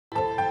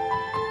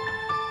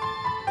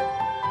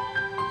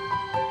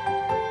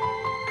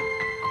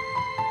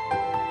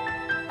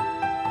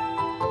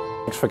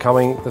Thanks for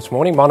coming this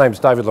morning. My name's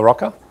David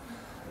Larocca.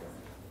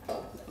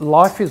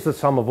 Life is the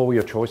sum of all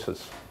your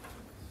choices.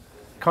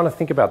 Kind of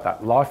think about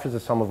that. Life is the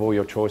sum of all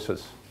your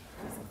choices.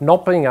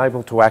 Not being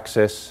able to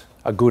access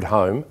a good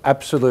home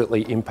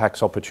absolutely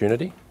impacts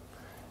opportunity.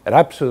 It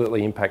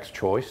absolutely impacts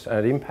choice,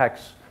 and it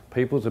impacts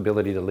people's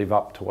ability to live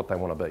up to what they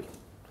want to be.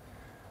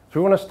 So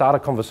we want to start a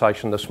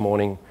conversation this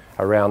morning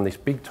around this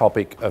big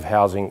topic of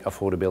housing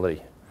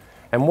affordability.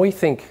 And we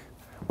think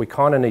we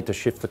kind of need to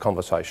shift the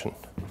conversation.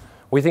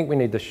 We think we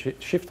need to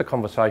shift the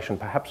conversation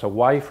perhaps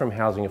away from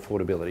housing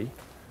affordability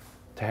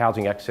to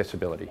housing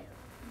accessibility.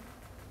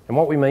 And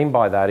what we mean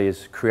by that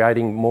is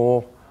creating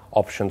more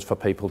options for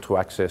people to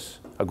access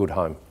a good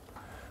home.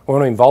 We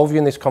want to involve you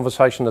in this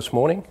conversation this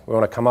morning. We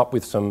want to come up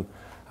with some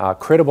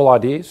credible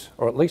ideas,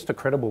 or at least a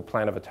credible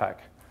plan of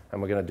attack.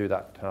 And we're going to do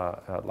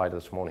that later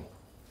this morning.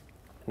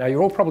 Now,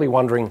 you're all probably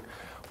wondering,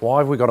 why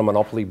have we got a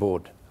Monopoly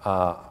board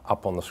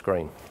up on the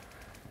screen?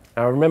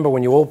 Now, remember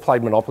when you all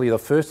played Monopoly, the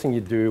first thing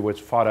you'd do was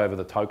fight over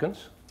the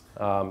tokens.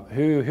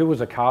 Who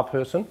was a car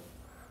person?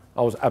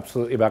 I was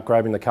absolutely about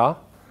grabbing the car.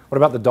 What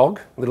about the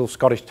dog? Little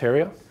Scottish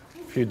Terrier?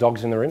 A few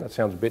dogs in the room. That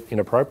sounds a bit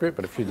inappropriate,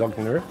 but a few dogs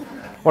in the room.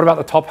 What about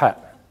the top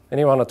hat?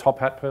 Anyone a top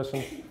hat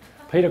person?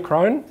 Peter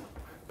Crone?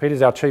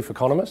 Peter's our chief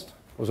economist.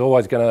 Was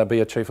always going to be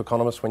a chief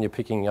economist when you're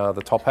picking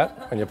the top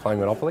hat when you're playing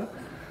Monopoly.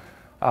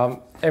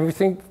 And we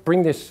think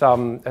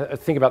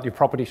about your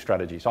property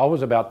strategies. I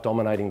was about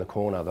dominating the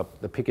corner,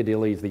 the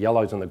Piccadillys, the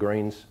yellows and the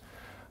greens.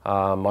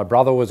 My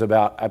brother was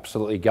about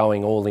absolutely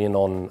going all in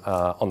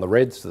on the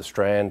reds, the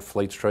Strand,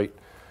 Fleet Street.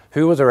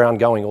 Who was around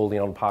going all in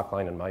on Park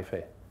Lane and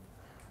Mayfair?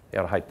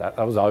 Yeah, I'd hate that.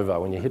 That was over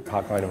when you hit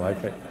Park Lane and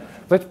Mayfair.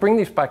 Let's bring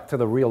this back to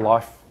the real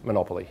life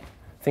Monopoly.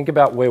 Think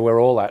about where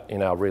we're all at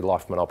in our real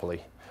life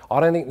Monopoly.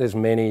 I don't think there's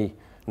many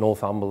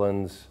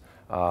Northumberlands,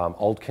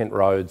 Old Kent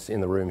Roads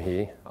in the room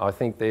here. I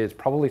think there's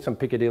probably some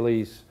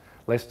Piccadillys,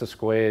 Leicester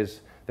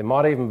Squares. There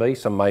might even be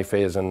some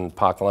Mayfairs and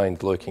Park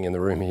Lanes lurking in the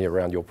room here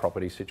around your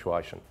property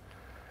situation.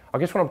 I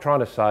guess what I'm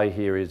trying to say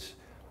here is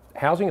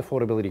housing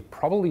affordability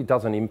probably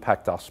doesn't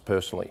impact us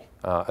personally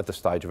at the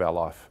stage of our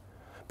life,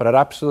 but it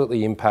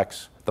absolutely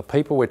impacts the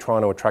people we're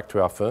trying to attract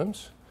to our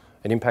firms.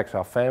 It impacts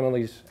our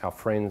families, our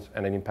friends,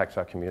 and it impacts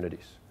our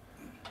communities.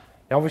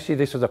 Now, obviously,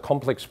 this is a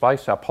complex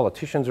space. Our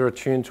politicians are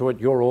attuned to it.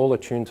 You're all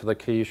attuned to the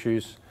key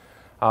issues.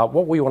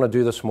 What we want to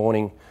do this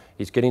morning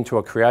is get into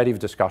a creative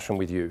discussion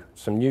with you,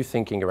 some new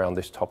thinking around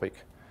this topic.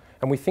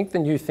 And we think the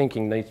new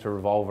thinking needs to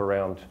revolve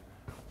around,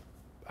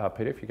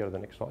 Peter, if you go to the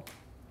next slide.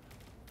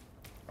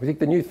 We think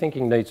the new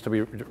thinking needs to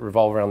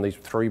revolve around these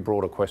three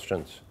broader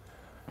questions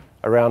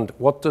around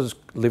what does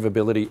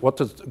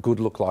good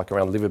look like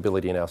around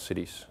livability in our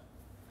cities?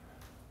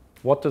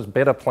 What does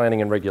better planning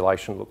and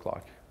regulation look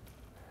like?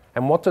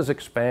 And what does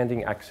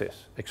expanding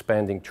access,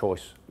 expanding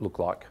choice look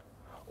like?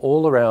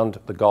 All around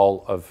the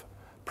goal of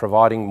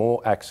providing more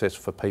access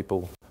for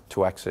people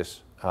to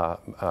access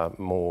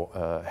more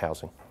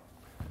housing.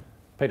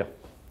 Peter.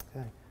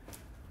 Okay.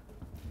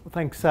 Well,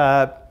 thanks.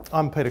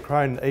 I'm Peter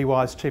Crone,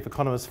 EY's Chief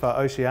Economist for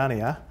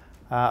Oceania.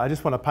 I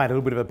just want to paint a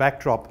little bit of a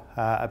backdrop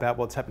about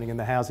what's happening in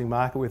the housing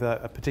market with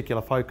a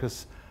particular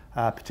focus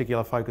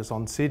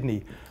on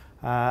Sydney.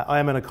 I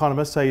am an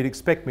economist, so you'd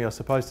expect me, I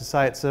suppose, to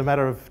say it's a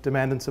matter of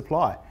demand and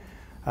supply.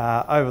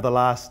 Over the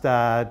last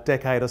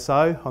decade or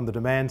so, on the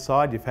demand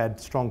side, you've had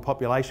strong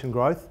population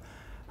growth.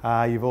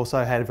 You've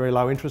also had very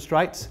low interest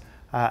rates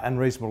and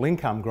reasonable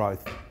income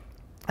growth.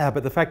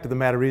 But the fact of the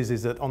matter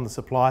is that on the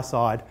supply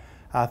side,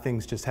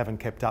 things just haven't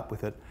kept up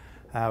with it.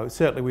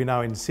 Certainly we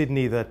know in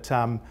Sydney that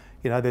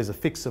there's a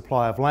fixed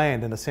supply of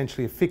land and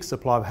essentially a fixed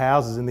supply of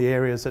houses in the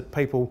areas that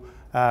people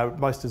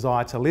most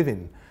desire to live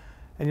in.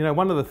 And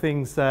one of the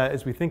things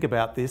as we think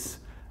about this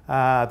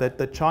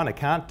that China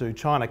can't do,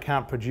 China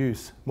can't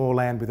produce more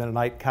land within an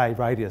 8K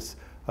radius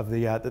of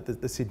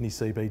the Sydney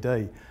CBD.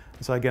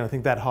 And so again, I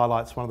think that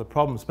highlights one of the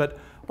problems. But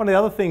one of the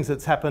other things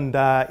that's happened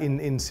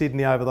in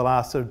Sydney over the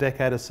last sort of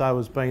decade or so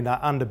has been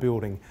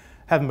underbuilding.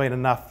 Haven't been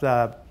enough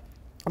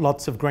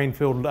lots of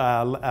greenfield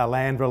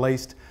land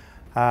released,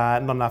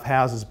 not enough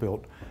houses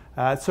built.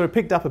 It sort of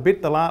picked up a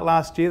bit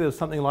last year. There was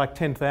something like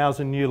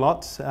 10,000 new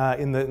lots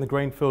in the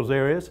greenfields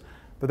areas,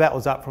 but that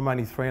was up from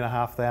only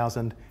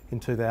 3,500 in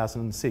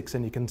 2006.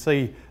 And you can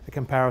see a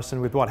comparison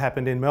with what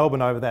happened in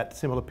Melbourne over that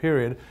similar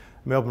period.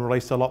 Melbourne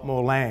released a lot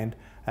more land,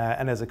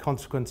 and as a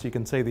consequence, you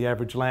can see the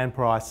average land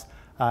price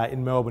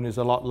in Melbourne is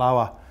a lot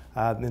lower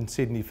than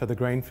Sydney for the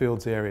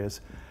greenfields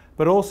areas.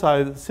 But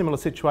also, a similar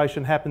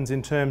situation happens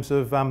in terms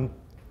of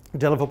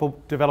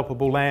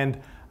developable land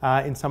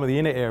in some of the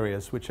inner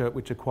areas, which are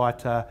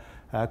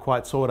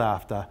quite sought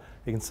after.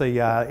 You can see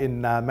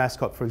in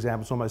Mascot, for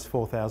example, it's almost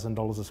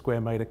 $4,000 a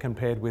square metre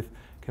compared with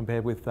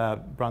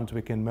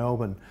Brunswick and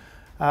Melbourne.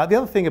 The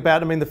other thing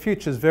about, the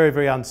future is very,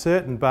 very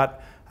uncertain,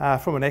 but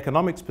from an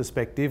economics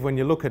perspective, when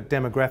you look at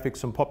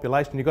demographics and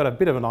population, you've got a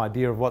bit of an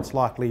idea of what's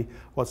likely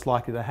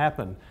to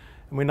happen.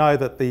 And we know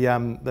that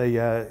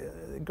the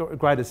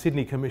Greater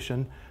Sydney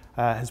Commission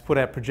has put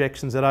out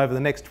projections that over the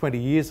next 20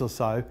 years or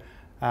so,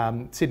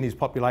 Sydney's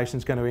population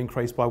is going to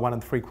increase by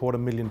 1.75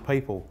 million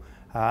people.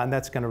 and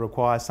that's going to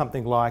require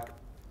something like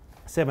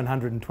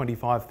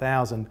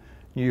 725,000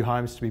 new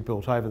homes to be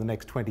built over the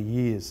next 20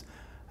 years.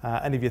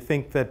 And if you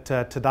think that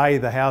today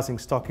the housing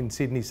stock in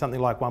Sydney is something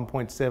like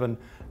 1.7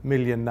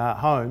 million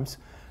homes,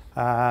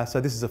 so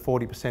this is a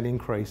 40%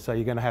 increase, so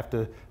you're going to have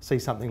to see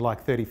something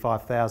like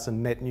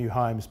 35,000 net new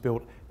homes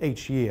built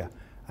each year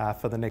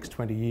for the next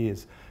 20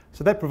 years.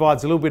 So that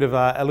provides a little bit of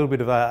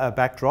a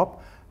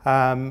backdrop.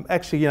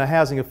 Actually, you know,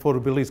 housing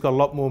affordability's got a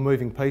lot more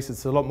moving pieces.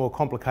 It's a lot more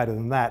complicated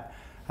than that,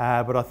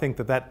 but I think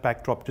that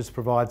backdrop just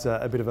provides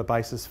a bit of a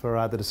basis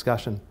for the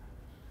discussion.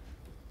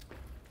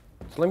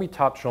 So let me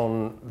touch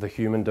on the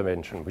human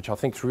dimension, which I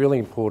think is really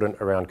important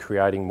around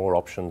creating more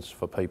options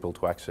for people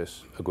to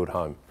access a good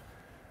home.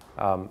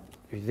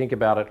 If you think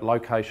about it,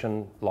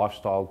 location,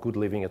 lifestyle, good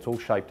living, it's all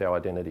shaped our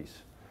identities.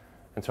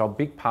 And so a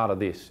big part of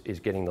this is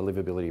getting the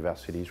livability of our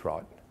cities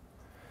right.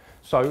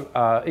 So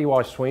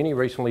EY Sweeney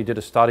recently did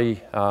a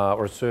study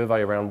or a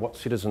survey around what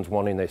citizens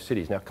want in their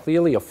cities. Now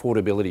clearly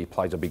affordability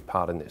plays a big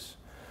part in this,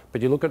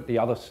 but you look at the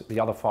other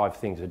 5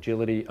 things: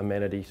 agility,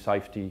 amenity,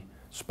 safety,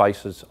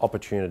 spaces,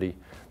 opportunity.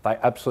 They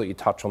absolutely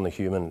touch on the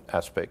human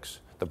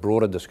aspects, the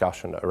broader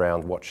discussion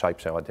around what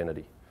shapes our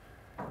identity.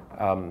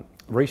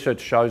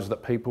 Research shows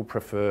that people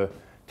prefer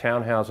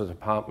townhouses,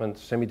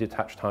 apartments,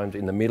 semi-detached homes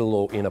in the middle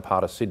or inner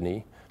part of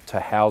Sydney to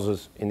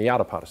houses in the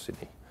outer part of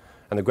Sydney.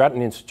 And the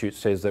Grattan Institute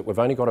says that we've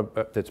only got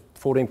that's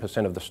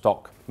 14% of the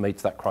stock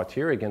meets that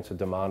criteria against a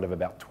demand of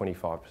about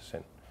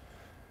 25%.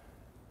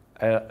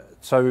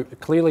 So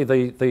clearly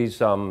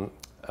these are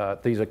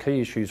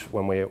key issues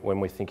when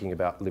we're thinking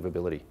about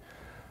livability.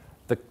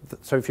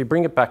 So if you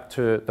bring it back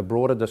to the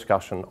broader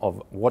discussion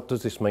of what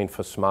does this mean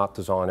for smart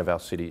design of our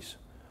cities,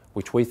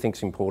 which we think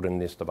is important in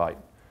this debate.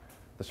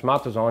 The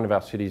smart design of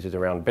our cities is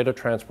around better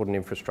transport and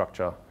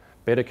infrastructure,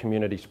 better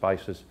community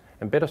spaces,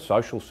 and better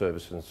social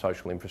services and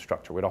social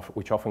infrastructure,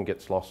 which often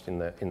gets lost in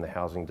the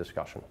housing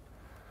discussion.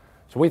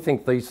 So we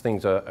think these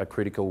things are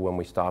critical when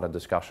we start a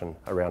discussion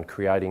around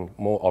creating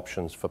more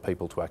options for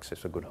people to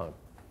access a good home.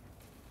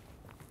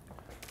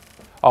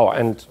 Oh,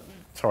 and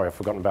sorry, I've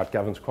forgotten about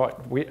Gavin's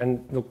quote.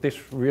 And look,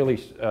 this really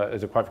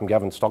is a quote from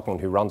Gavin Stockland,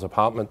 who runs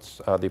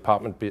apartments, the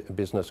apartment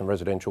business and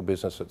residential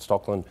business at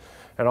Stockland,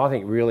 and I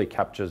think really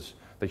captures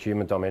the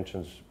human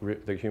dimension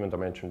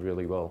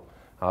really well.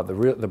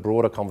 The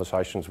broader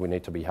conversations we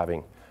need to be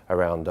having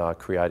around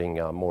creating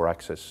more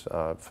access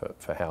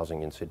for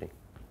housing in Sydney.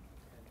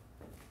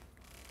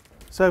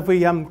 So if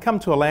we come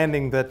to a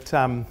landing that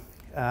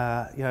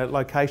you know,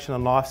 location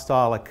and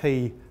lifestyle are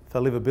key for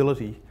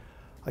livability,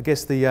 I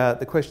guess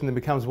the question then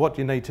becomes, what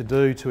do you need to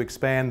do to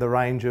expand the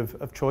range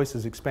of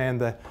choices,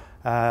 expand the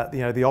you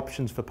know, the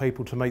options for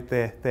people to meet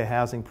their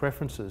housing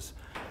preferences?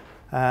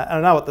 And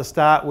I know at the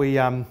start we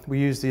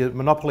used the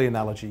monopoly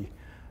analogy,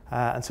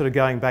 and sort of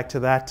going back to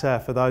that,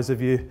 for those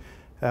of you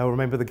who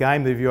remember the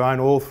game, if you own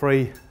all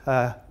 3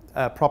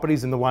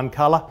 properties in the one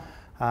colour,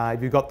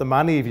 if you've got the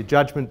money, if your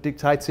judgment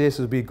dictates this,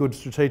 it would be a good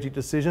strategic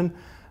decision.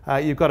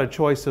 You've got a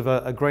choice of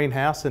a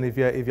greenhouse, and if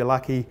you're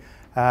lucky,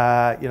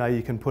 you know,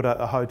 you can put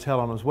a hotel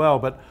on as well.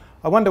 But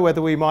I wonder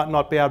whether we might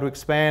not be able to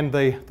expand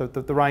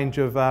the range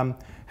of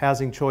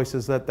housing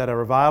choices that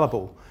are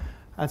available.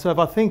 And so if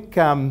I think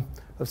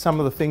of some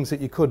of the things that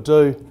you could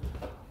do,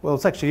 well,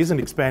 it actually isn't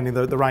expanding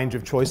the range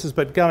of choices,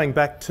 but going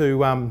back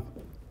to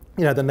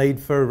you know, the need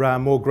for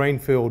more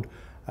greenfield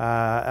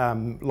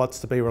lots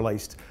to be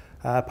released.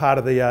 Part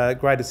of the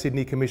Greater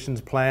Sydney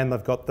Commission's plan,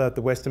 they've got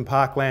the Western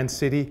Parkland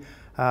City,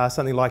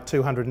 something like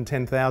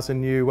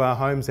 210,000 new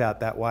homes out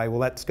that way. Well,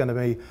 that's going to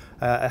be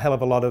a hell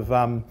of a lot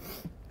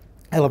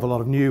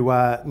of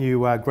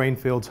new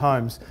greenfields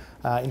homes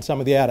in some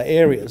of the outer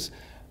areas.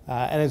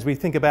 And as we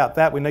think about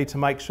that, we need to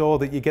make sure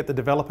that you get the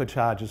developer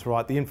charges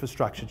right, the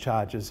infrastructure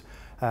charges.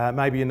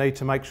 Maybe you need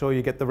to make sure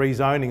you get the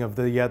rezoning of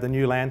the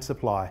new land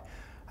supply.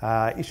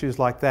 Issues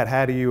like that.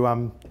 How do you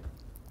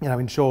you know,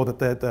 ensure that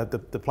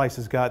the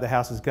places go, the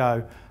houses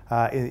go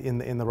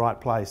in the right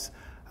place?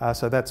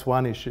 So that's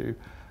one issue.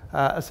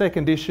 A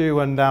second issue,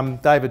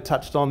 and David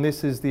touched on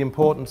this, is the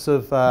importance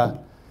of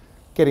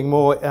getting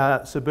more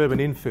suburban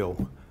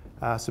infill.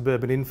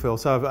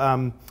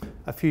 So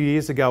a few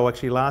years ago,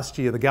 actually last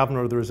year, the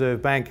Governor of the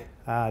Reserve Bank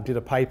did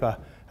a paper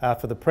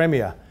for the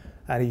Premier,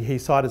 and he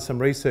cited some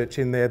research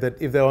in there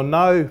that if there were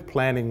no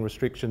planning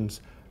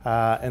restrictions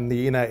in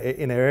the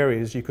inner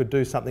areas, you could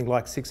do something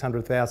like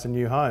 600,000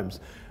 new homes.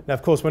 Now,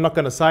 of course, we're not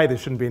going to say there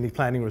shouldn't be any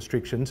planning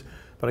restrictions,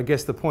 but I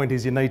guess the point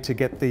is you need to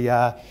get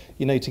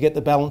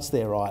the balance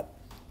there right.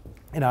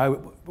 You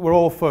know, we're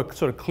all for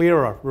sort of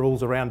clearer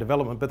rules around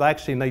development, but they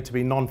actually need to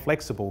be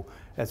non-flexible.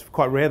 It's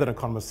quite rare that an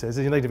economist says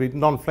you need to be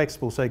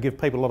non-flexible, so you give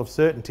people a lot of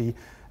certainty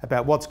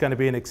about what's going to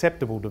be an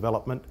acceptable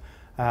development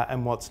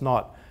and what's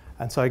not.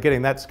 And so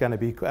getting that's going to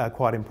be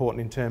quite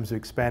important in terms of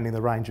expanding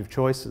the range of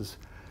choices.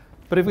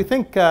 But if we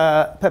think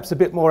perhaps a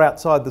bit more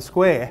outside the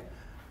square,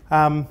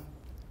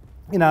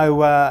 you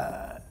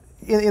know,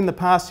 in the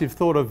past you've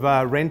thought of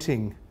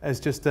renting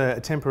as just a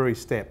temporary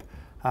step.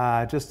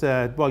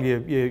 While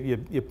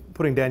you're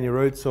putting down your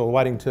roots or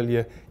waiting till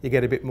you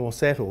get a bit more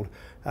settled.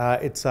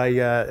 It's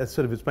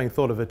being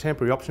thought of a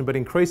temporary option, but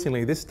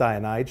increasingly this day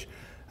and age,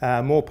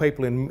 more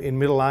people in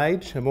middle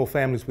age and more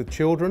families with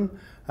children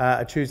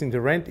are choosing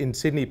to rent. In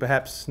Sydney,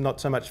 perhaps not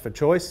so much for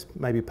choice,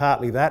 maybe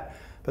partly that,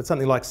 but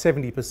something like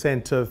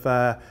 70%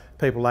 of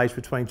people aged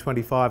between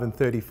 25 and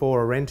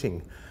 34 are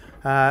renting.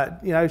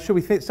 Should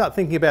we start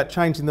thinking about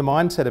changing the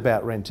mindset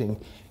about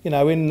renting?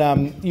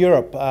 In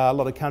Europe, a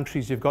lot of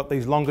countries, you've got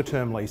these longer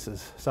term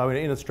leases. So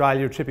in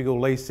Australia, a typical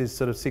lease is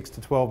sort of 6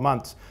 to 12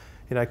 months.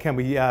 Can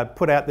we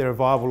put out there a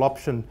viable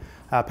option?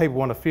 People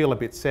want to feel a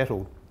bit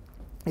settled.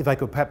 If they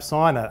could perhaps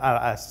sign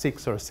a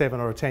 6 or a 7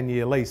 or a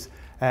 10-year lease,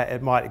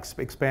 it might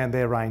expand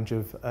their range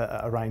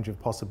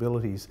of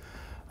possibilities.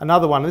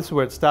 Another one, this is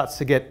where it starts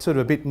to get sort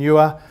of a bit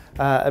newer,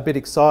 a bit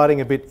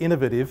exciting, a bit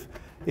innovative,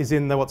 is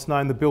in what's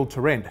known the build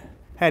to rent.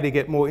 How do you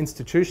get more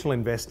institutional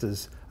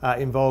investors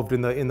involved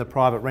in the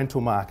private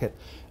rental market?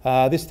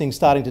 This thing's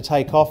starting to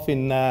take off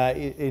in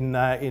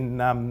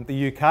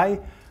the UK.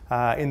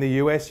 In the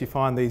US, you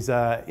find these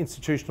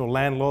institutional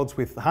landlords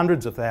with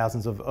hundreds of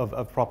thousands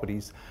of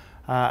properties.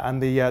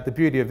 And the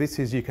beauty of this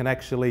is you can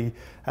actually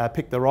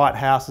pick the right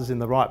houses in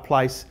the right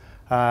place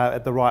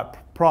at the right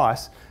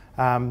price,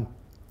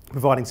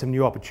 providing some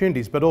new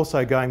opportunities, but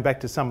also going back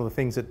to some of the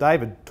things that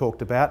David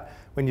talked about.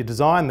 When you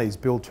design these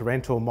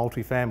build-to-rent or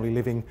multifamily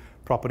living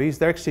properties,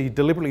 they're actually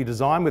deliberately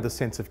designed with a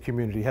sense of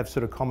community, have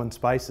sort of common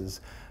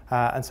spaces.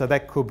 And so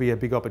that could be a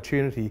big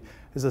opportunity.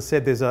 As I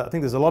said, I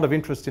think there's a lot of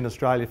interest in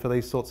Australia for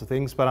these sorts of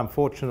things, but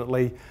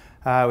unfortunately,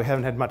 we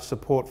haven't had much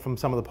support from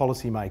some of the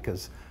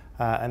policymakers.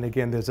 And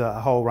again, there's a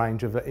whole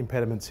range of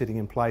impediments sitting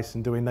in place,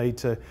 and do we need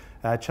to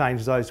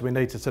change those? Do we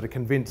need to sort of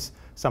convince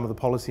some of the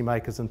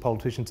policymakers and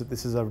politicians that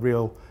this is a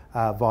real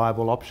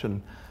viable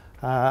option?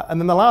 And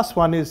then the last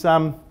one is,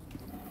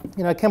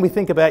 can we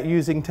think about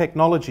using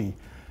technology?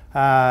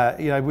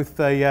 With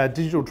the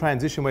digital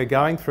transition we're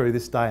going through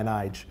this day and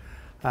age,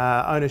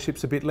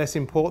 ownership's a bit less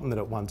important than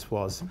it once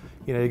was.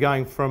 You're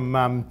going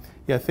from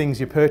things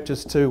you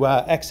purchase to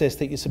access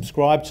that you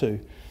subscribe to,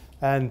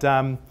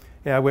 and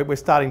we're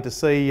starting to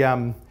see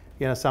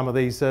some of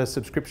these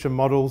subscription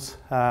models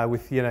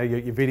with your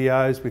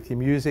videos, with your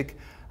music.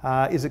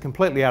 Is it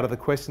completely out of the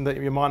question that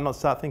you might not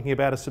start thinking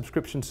about a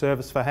subscription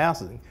service for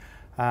housing?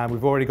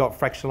 We've already got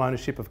fractional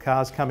ownership of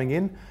cars coming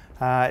in.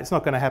 It's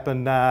not going to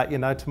happen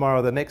tomorrow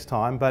or the next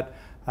time, but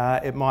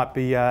it might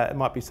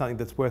be something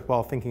that's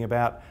worthwhile thinking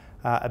about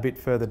a bit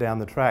further down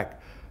the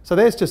track. So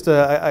there's just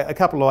a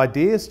couple of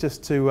ideas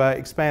just to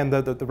expand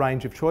the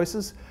range of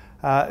choices.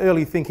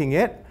 Early thinking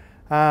yet.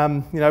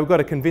 We've got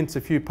to convince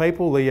a few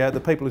people,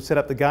 the people who set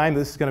up the game,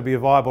 this is going to be a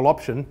viable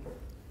option.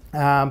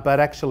 But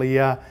actually,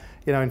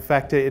 in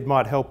fact, it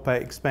might help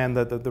expand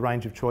the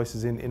range of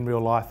choices in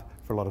real life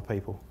for a lot of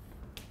people.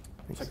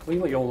 So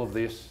clearly all of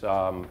this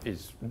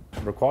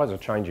requires a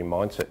change in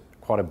mindset,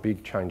 quite a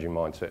big change in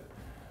mindset.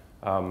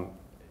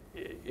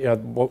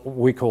 What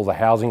we call the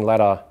housing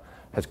ladder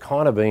has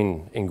kind of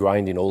been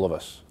ingrained in all of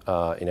us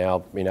in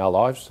our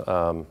lives.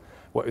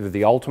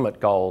 The ultimate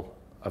goal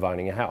of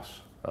owning a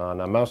house.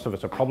 Now most of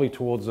us are probably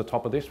towards the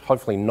top of this,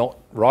 hopefully not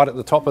right at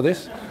the top of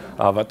this,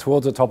 but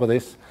towards the top of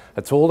this.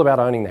 It's all about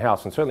owning the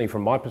house, and certainly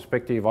from my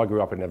perspective, I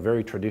grew up in a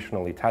very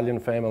traditional Italian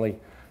family.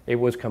 It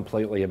was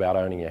completely about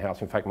owning your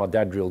house. In fact, my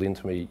dad drilled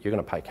into me, you're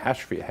going to pay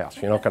cash for your house,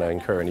 you're not going to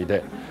incur any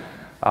debt.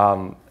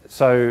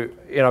 So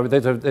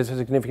there's a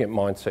significant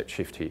mindset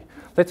shift here.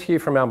 Let's hear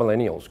from our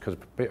millennials, because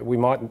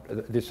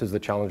this is the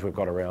challenge we've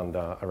got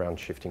around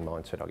shifting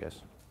mindset, I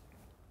guess.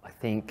 I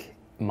think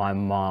my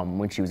mum,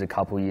 when she was a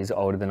couple of years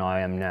older than I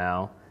am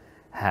now,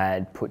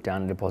 had put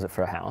down a deposit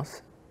for a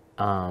house.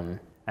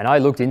 And I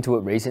looked into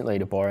it recently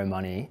to borrow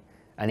money,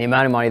 and the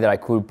amount of money that I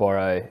could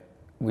borrow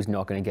was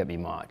not going to get me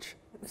much.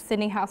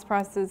 Sydney house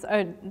prices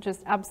are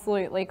just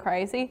absolutely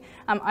crazy.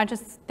 I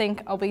just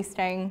think I'll be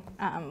staying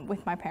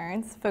with my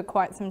parents for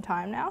quite some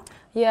time now.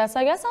 Yeah,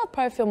 so I guess I'll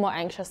probably feel more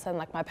anxious than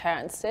like my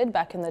parents did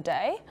back in the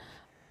day.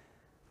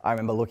 I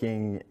remember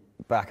looking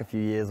back a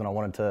few years when I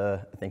wanted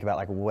to think about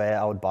like where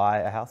I would buy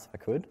a house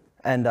if I could.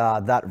 And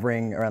that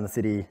ring around the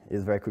city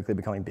is very quickly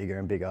becoming bigger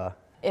and bigger.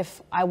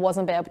 If I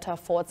wasn't able to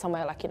afford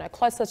somewhere like,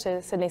 closer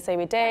to Sydney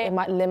CBD, it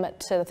might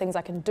limit to the things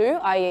I can do,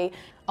 i.e.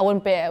 I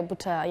wouldn't be able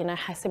to,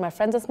 see my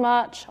friends as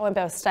much, I wouldn't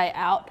be able to stay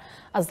out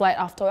as late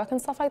after work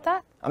and stuff like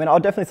that. I mean, I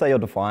would definitely say you're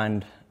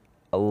defined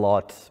a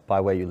lot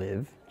by where you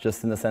live,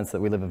 just in the sense that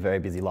we live a very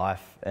busy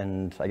life,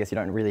 and I guess you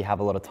don't really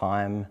have a lot of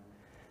time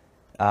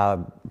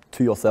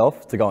to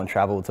yourself to go and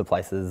travel to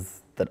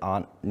places that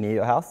aren't near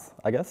your house,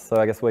 I guess. So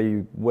I guess where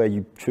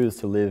you choose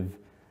to live,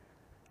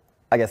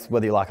 I guess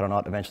whether you like it or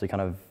not, eventually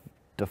kind of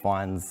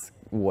defines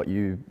what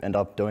you end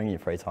up doing in your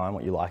free time,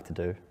 what you like to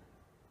do.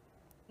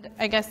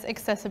 I guess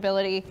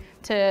accessibility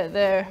to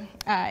the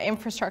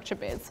infrastructure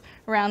bits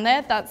around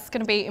there, that's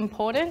going to be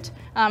important.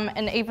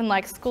 And even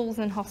like schools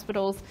and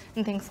hospitals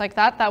and things like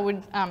that, that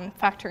would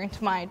factor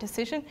into my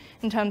decision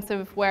in terms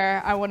of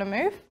where I want to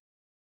move.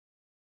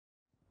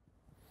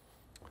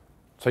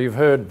 So you've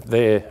heard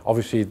there,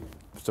 obviously,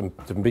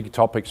 some big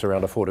topics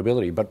around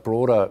affordability, but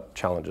broader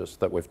challenges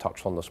that we've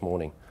touched on this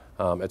morning.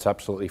 It's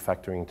absolutely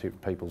factoring into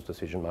people's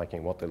decision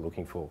making, what they're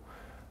looking for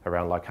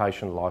around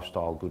location,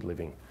 lifestyle, good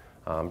living,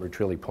 which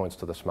really points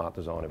to the smart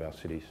design of our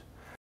cities.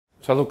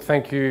 So look,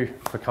 thank you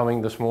for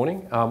coming this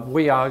morning.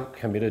 We are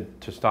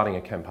committed to starting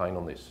a campaign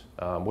on this.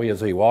 We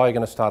as EY are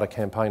going to start a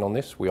campaign on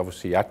this. We're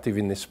obviously active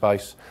in this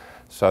space.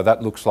 So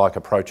that looks like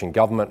approaching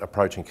government,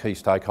 approaching key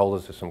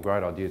stakeholders. There's some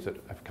great ideas that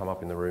have come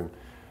up in the room.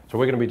 So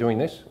we're going to be doing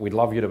this. We'd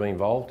love you to be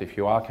involved. If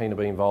you are keen to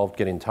be involved,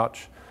 get in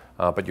touch,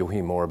 but you'll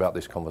hear more about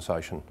this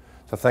conversation.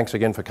 So thanks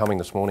again for coming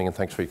this morning and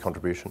thanks for your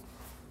contribution.